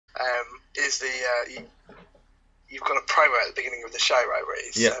is you've got a promo at the beginning of the show, right, where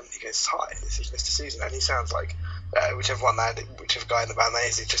he goes, "Hi, this is Mr. Susan," and he sounds like whichever guy in the band that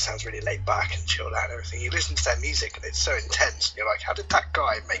is, he just sounds really laid back and chilled out and everything. You listen to their music and it's so intense, and you're like, how did that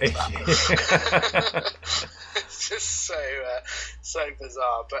guy make that? It's just so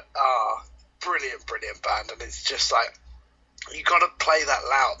bizarre, but brilliant band, and it's just like, you got to play that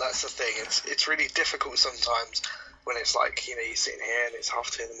loud. That's the thing. It's really difficult sometimes when it's like, you're sitting here and it's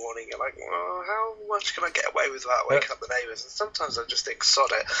 2:30 in the morning. You're like, well, how much can I get away with without waking up the neighbours? And sometimes I just think,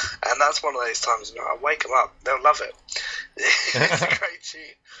 sod it. And that's one of those times. I wake them up. They'll love it. It's a great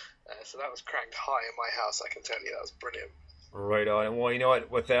tune. So that was cranked high in my house. I can tell you that was brilliant. Right on. Well, you know what?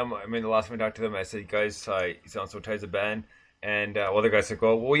 With them, I mean, the last time I talked to them, I said, guys, you sound so tight as a band. And the guy said,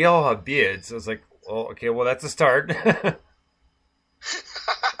 well, we all have beards. I was like, well, okay, well, that's a start.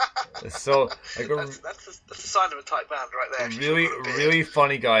 So like that's the sign of a tight band right there. Really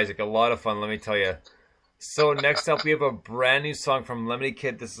funny guys, like a lot of fun, let me tell you. So next up we have a brand new song from Lemonade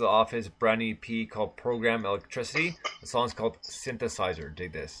Kid. This is off his brand new EP called Program Electricity. The song's called Synthesizer.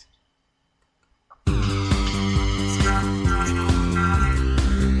 Dig this.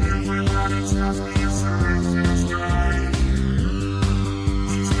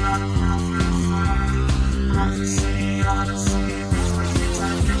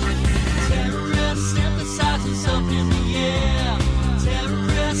 Synthesizers up in the air.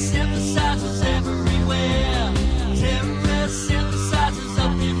 Terrorist synthesizers everywhere. Terrorist synthesizers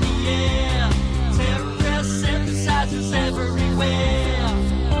up in the air. Terrorist synthesizers everywhere.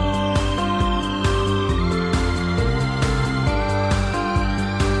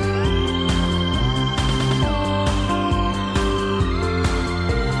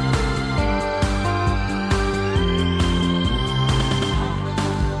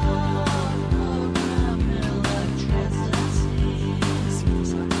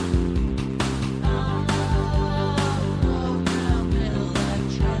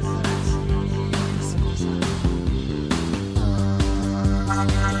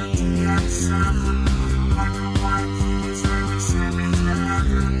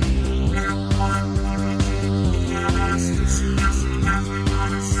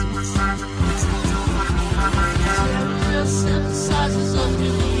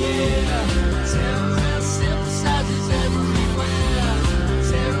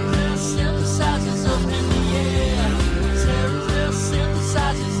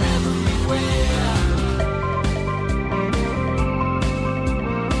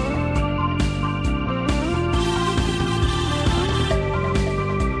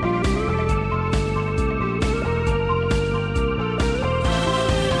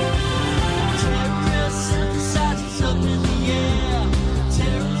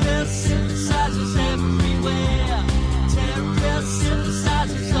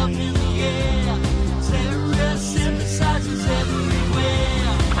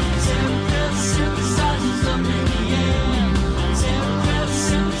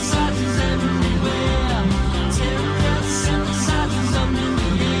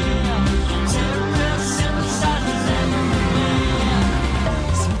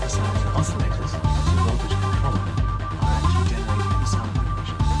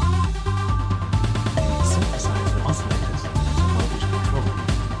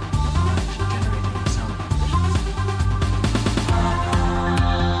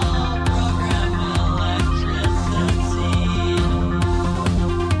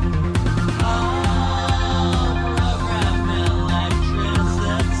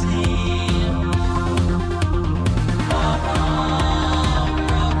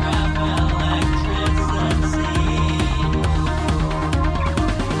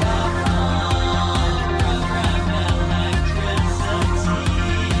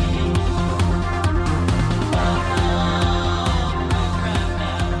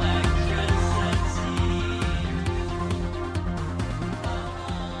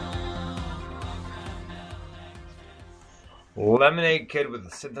 Lemonade Kid with a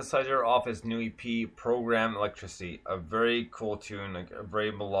synthesizer off his new EP, Program Electricity. A very cool tune, like a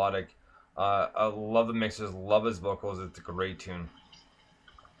very melodic. I love the mixes, love his vocals. It's a great tune.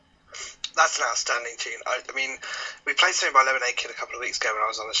 That's an outstanding tune. I mean, we played something by Lemonade Kid a couple of weeks ago when I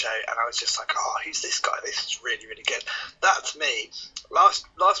was on the show, and I was just like, oh, who's this guy? This is really, really good. That's me. Last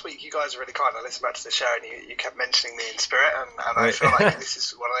week, you guys were really kind. I listened back to the show, and you kept mentioning me in spirit, and I feel like this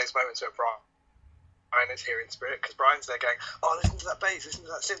is one of those moments where Brian Brian is here in spirit, because Brian's there going, oh, listen to that bass, listen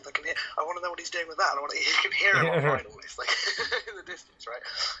to that synth, I want to know what he's doing with that, you can hear him on vinyl, it's like in the distance, right?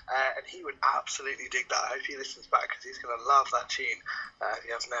 And he would absolutely dig that. I hope he listens back, because he's going to love that tune. If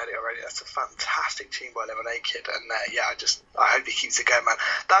he hasn't heard it already, that's a fantastic tune by Lemonade Kid, and I hope he keeps it going, man.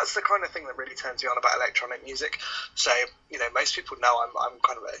 That's the kind of thing that really turns me on about electronic music. So, most people know I'm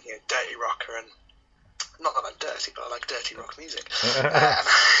kind of a dirty rocker, and not that I'm dirty, but I like dirty rock music.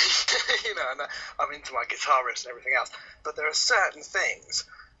 And I'm into my guitar riffs and everything else. But there are certain things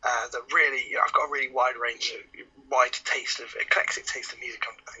that really, I've got a really wide taste of eclectic taste of music,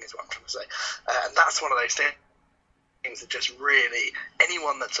 I think is what I'm trying to say. And that's one of those things that just really,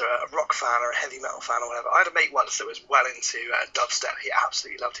 anyone that's a rock fan or a heavy metal fan or whatever. I had a mate once that was well into dubstep. He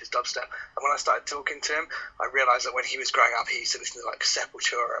absolutely loved his dubstep. And when I started talking to him, I realised that when he was growing up, he used to listen to like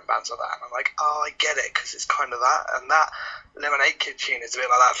Sepultura and bands like that. And I'm like, oh, I get it, because it's kind of that. And that Lemonade Kid tune is a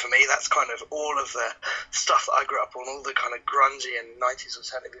bit like that for me. That's kind of all of the stuff that I grew up on, all the kind of grungy and 90s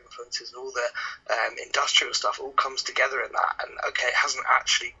alternative influences and all the industrial stuff all comes together in that. And okay, it hasn't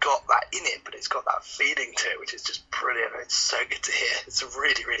actually got that in it, but it's got that feeling to it, which is just brilliant. It's so good to hear. It's a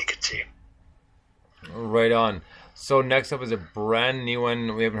really, really good tune. Right on. So next up is a brand new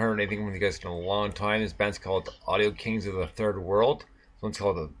one. We haven't heard anything from you guys in a long time. This band's called Audio Kings of the Third World. This one's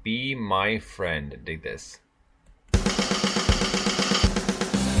called Be My Friend. Dig this.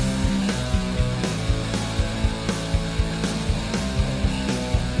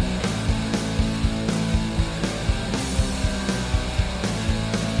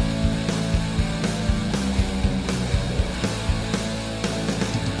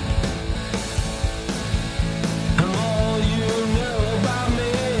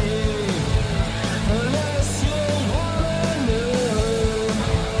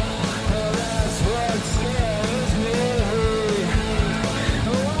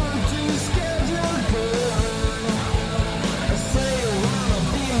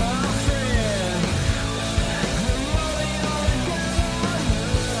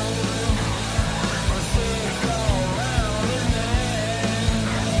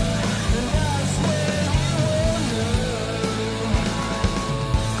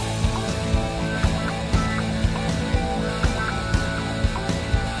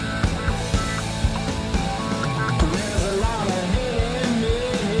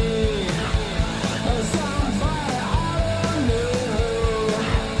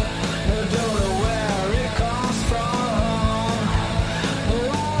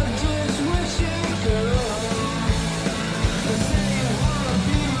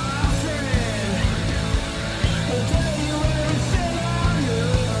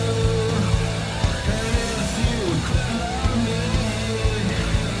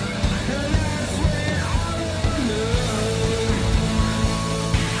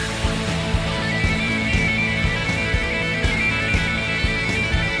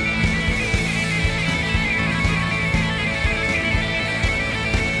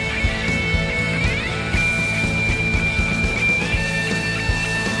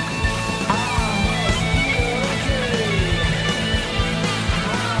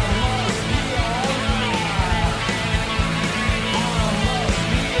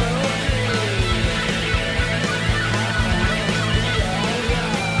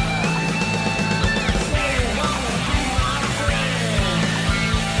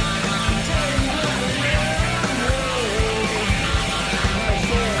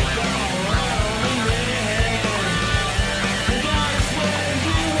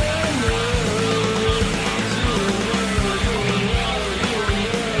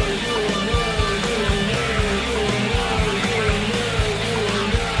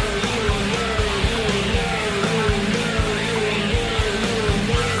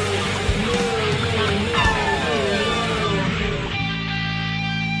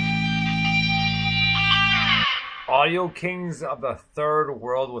 Audio Kings of the Third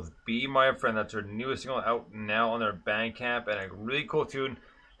World with Be My Friend. That's their newest single out now on their Bandcamp, and a really cool tune.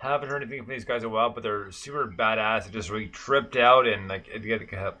 Haven't heard anything from these guys in a while, but they're super badass. It just really tripped out, and like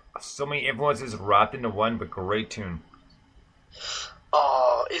it have so many influences wrapped into one, but great tune.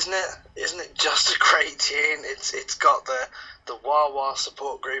 Oh, isn't it just a great tune? It's got the Wah Wah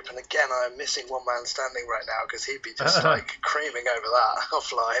support group, and again, I'm missing One Man Standing right now, because he'd be just like creaming over that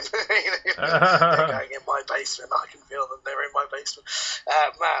offline. They're going in my basement. I can feel them. They're in my basement.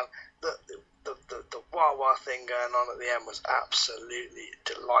 Man, the Wah Wah thing going on at the end was absolutely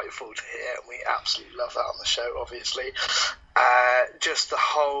delightful to hear, and we absolutely love that on the show, obviously. Just the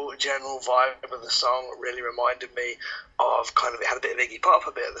whole general vibe of the song really reminded me of kind of, it had a bit of Iggy Pop,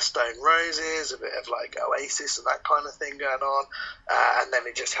 a bit of the Stone Roses, a bit of like Oasis and that kind of thing going on, and then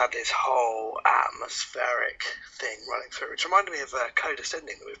it just had this whole atmospheric thing running through, which reminded me of Coda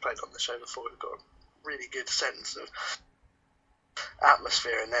Sending that we've played on the show before. We've got a really good sense of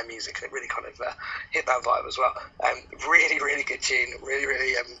atmosphere in their music, and it really kind of hit that vibe as well. Really, really good tune. Really,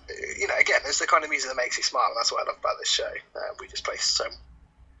 really, again, it's the kind of music that makes you smile, and that's what I love about this show. We just play so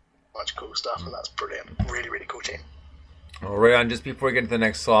much cool stuff, and that's brilliant. Really, really cool tune. All right, on just before we get to the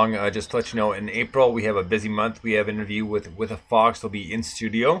next song, just to let you know, in April we have a busy month. We have an interview with a Fox. They'll be in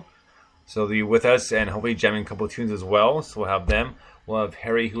studio, so they'll be with us and hopefully jamming a couple of tunes as well. So we'll have them. We'll have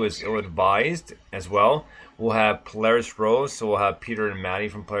Harry, who is ill-advised, as well. We'll have Polaris Rose, so we'll have Peter and Maddie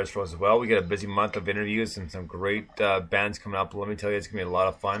from Polaris Rose as well. We got a busy month of interviews and some great bands coming up. Let me tell you, it's going to be a lot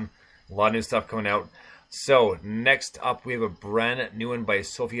of fun. A lot of new stuff coming out. So, next up, we have a brand new one by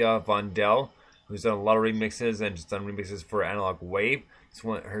Sophia Vondel, who's done a lot of remixes and just done remixes for Analog Wave.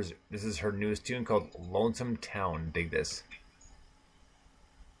 This is her newest tune called Lonesome Town. Dig this.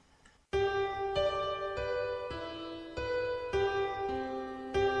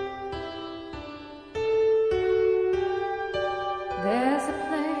 There's a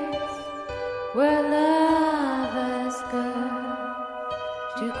place where lovers go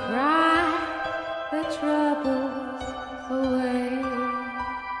to cry their troubles away,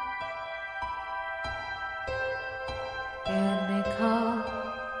 and they call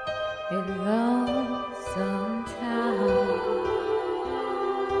it Lonesome Town,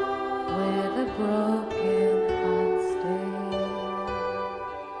 where the broken hearts stay.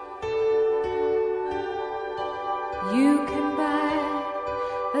 You can buy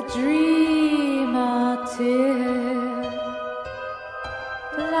a dream or two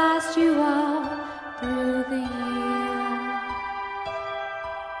to last you all through the year,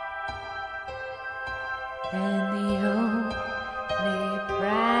 and the only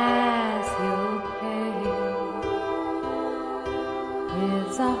price you'll pay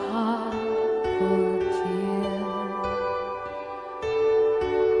is a heart full of tears.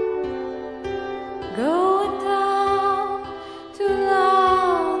 Going down to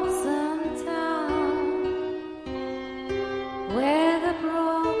Lonesome Town, where the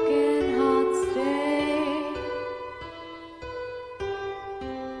broken hearts stay.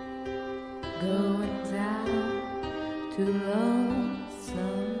 Going down to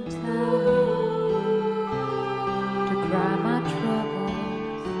Lonesome Town to cry my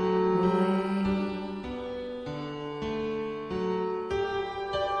troubles away.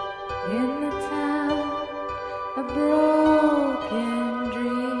 In the town of broken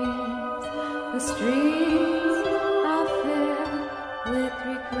dreams, the streets are filled with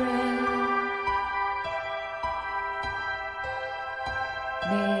regret.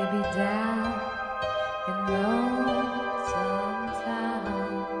 Maybe down in Lonesome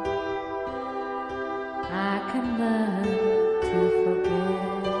Town, I can learn to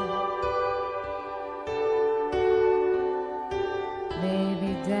forget.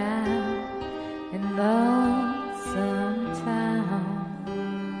 Maybe down in Lonesome Town,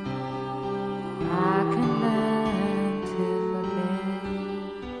 I can learn to forget.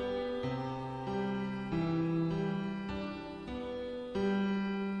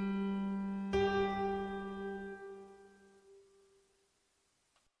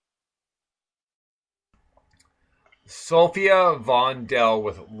 Sophia Vondel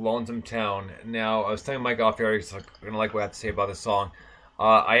with Lonesome Town. Now, I was telling Mike off air, he's going to like what I have to say about this song.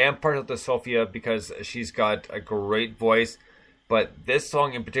 I am partial to Sophia because she's got a great voice, but this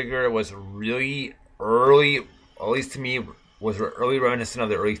song in particular was really early, at least to me, was early reminiscent of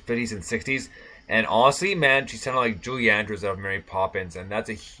the early 50s and 60s. And honestly, man, she sounded like Julie Andrews out of Mary Poppins, and that's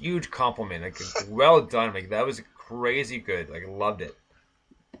a huge compliment. Like, well done. Like, that was crazy good. Like, I loved it.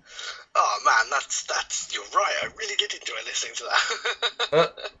 Oh man, that's you're right. I really did enjoy listening to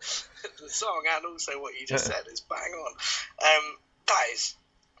that. The song and also what you just said is bang on. That is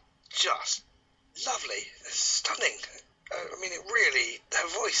just lovely, stunning. I mean, it really, her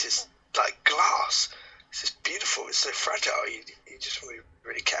voice is like glass. It's just beautiful. It's so fragile. You just want to be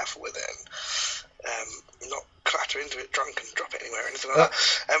really careful with it and not clatter into it drunk and drop it anywhere or anything like that.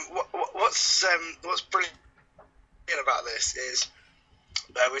 What's brilliant about this is.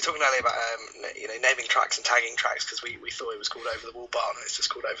 We were talking earlier about naming tracks and tagging tracks because we thought it was called Over the Wall Bar, and it's just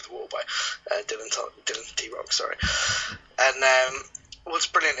called Over the Wall by Dylan T. Rock. Sorry. And what's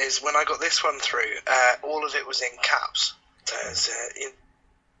brilliant is when I got this one through, all of it was in caps. So it's,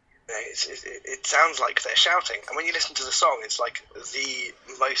 it sounds like they're shouting, and when you listen to the song, it's like the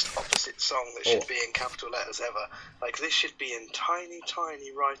most opposite song that should be in capital letters ever. Like, this should be in tiny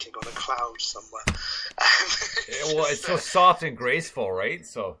writing on a cloud somewhere. It's so soft and graceful, right?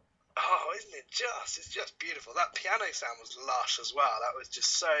 So. Oh, isn't it just? It's just beautiful. That piano sound was lush as well. That was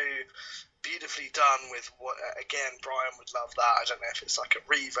just so beautifully done with what, again, Brian would love that. I don't know if it's like a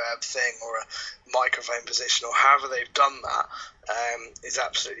reverb thing or a microphone position or however they've done that. Is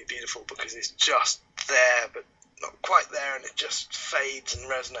absolutely beautiful because it's just there but not quite there, and it just fades and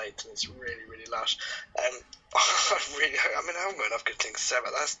resonates, and it's really, really lush. I haven't got enough good things to say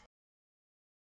about that.